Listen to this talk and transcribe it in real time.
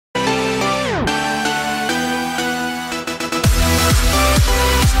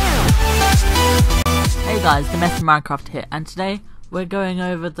guys, the Messy Minecraft here, and today we're going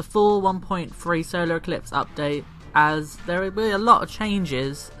over the full 1.3 Solar Eclipse update, as there will be a lot of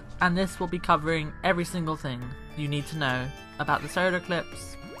changes, and this will be covering every single thing you need to know about the Solar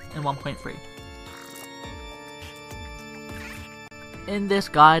Eclipse in 1.3. In this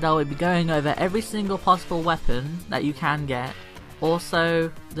guide I will be going over every single possible weapon that you can get,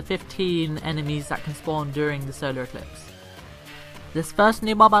 also the 15 enemies that can spawn during the Solar Eclipse. This first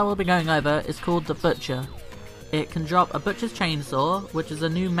new mob I will be going over is called the Butcher. It can drop a Butcher's Chainsaw, which is a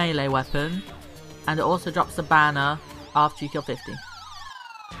new melee weapon, and it also drops a banner after you kill 50.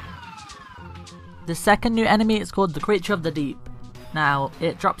 The second new enemy is called the Creature of the Deep. Now,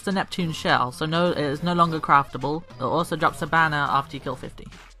 it drops the Neptune shell, so it is no longer craftable. It also drops a banner after you kill 50.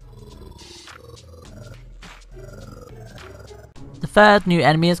 The third new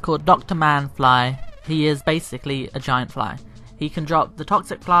enemy is called Dr. Manfly. He is basically a giant fly. He can drop the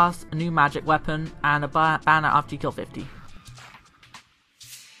Toxic Blast, a new magic weapon, and a banner after you kill 50.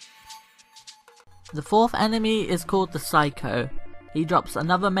 The fourth enemy is called the Psycho. He drops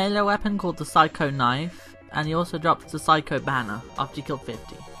another melee weapon called the Psycho Knife, and he also drops the Psycho banner after you kill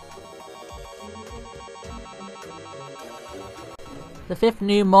 50. The fifth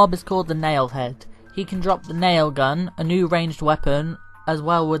new mob is called the Nailhead. He can drop the Nail Gun, a new ranged weapon, as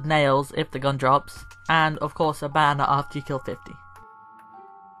well with nails if the gun drops, and of course a banner after you kill 50.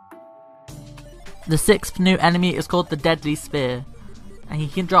 The sixth new enemy is called the Deadly Spear, and he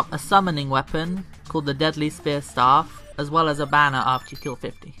can drop a summoning weapon called the Deadly Spear Staff, as well as a banner after you kill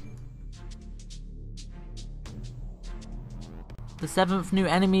 50. The seventh new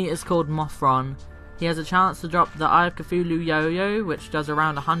enemy is called Mothron. He has a chance to drop the Eye of Cthulhu Yo-Yo, which does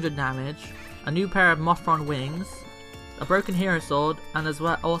around 100 damage, a new pair of Mothron wings, a broken hero sword, and as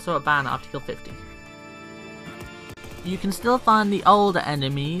well also a banner after you kill 50. You can still find the older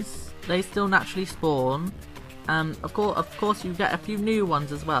enemies, they still naturally spawn. Of course you get a few new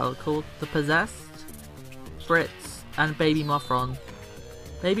ones as well, called the Possessed, Fritz, and Baby Mothron.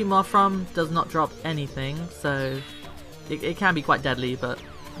 Baby Mothron does not drop anything, so it can be quite deadly, but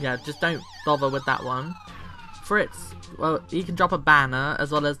yeah, just don't bother with that one. Fritz, well, he can drop a banner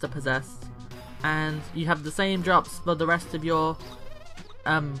as well as the Possessed, and you have the same drops for the rest of your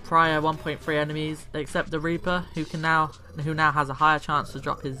prior 1.3 enemies, except the Reaper, who now has a higher chance to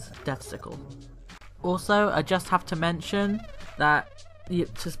drop his Death Sickle. Also, I just have to mention that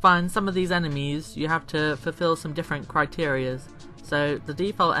to find some of these enemies, you have to fulfill some different criterias. So the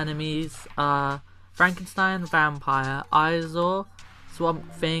default enemies are Frankenstein, Vampire, Izor,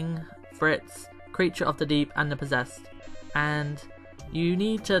 Swamp Thing, Fritz, Creature of the Deep, and the Possessed. And you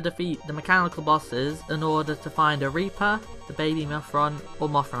need to defeat the mechanical bosses in order to find a Reaper, the Baby Mothron, or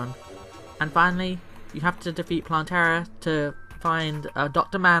Mothron. And finally, you have to defeat Plantera to find a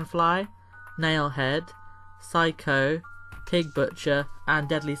Dr. Manfly, Nailhead, Psycho, Pig Butcher, and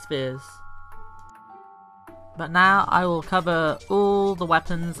Deadly Spears. But now I will cover all the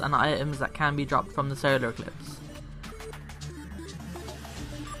weapons and items that can be dropped from the Solar Eclipse.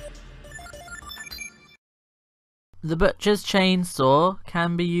 The Butcher's Chainsaw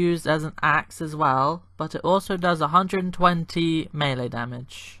can be used as an axe as well, but it also does 120 melee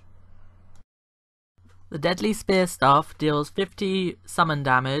damage. The Deadly Spear Staff deals 50 summon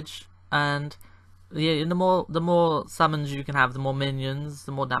damage, and the more summons you can have, the more minions,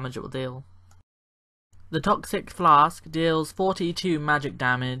 the more damage it will deal. The Toxic Flask deals 42 magic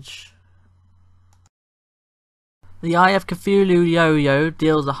damage. The Eye of Cthulhu Yo-Yo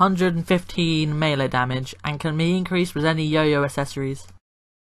deals 115 melee damage and can be increased with any yo-yo accessories.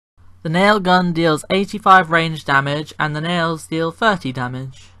 The Nail Gun deals 85 range damage and the nails deal 30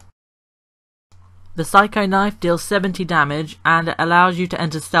 damage. The Psycho Knife deals 70 damage and it allows you to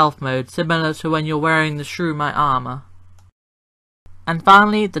enter stealth mode, similar to when you're wearing the Shroomite armor. And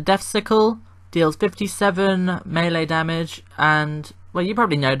finally, the Death Sickle deals 57 melee damage, and well, you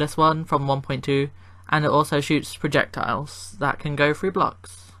probably know this one from 1.2. And it also shoots projectiles that can go through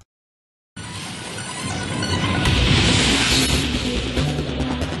blocks.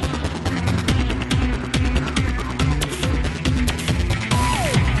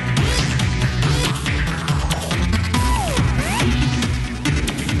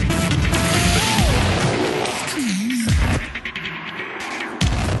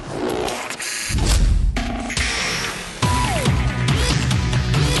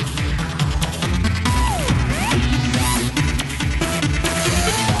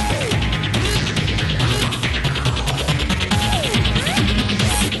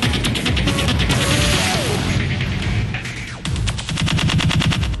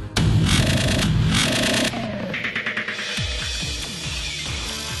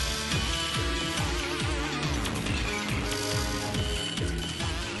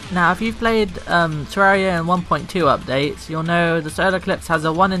 Now, if you've played Terraria and 1.2 updates, you'll know the Solar Eclipse has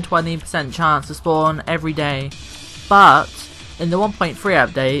a 1 in 20% chance to spawn every day. But in the 1.3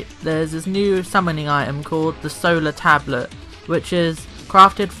 update, there's this new summoning item called the Solar Tablet, which is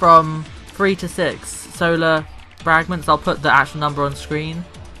crafted from 3 to 6 solar fragments. I'll put the actual number on screen,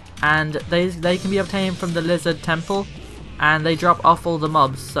 and they can be obtained from the Lizard Temple, and they drop off all the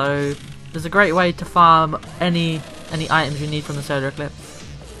mobs. So there's a great way to farm any items you need from the Solar Eclipse.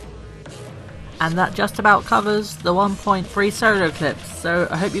 And that just about covers the 1.3 Solar Eclipse. So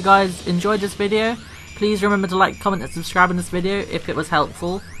I hope you guys enjoyed this video. Please remember to like, comment and subscribe in this video if it was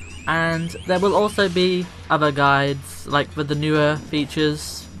helpful. And there will also be other guides like for the newer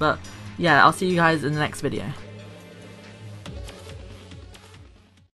features. But yeah, I'll see you guys in the next video.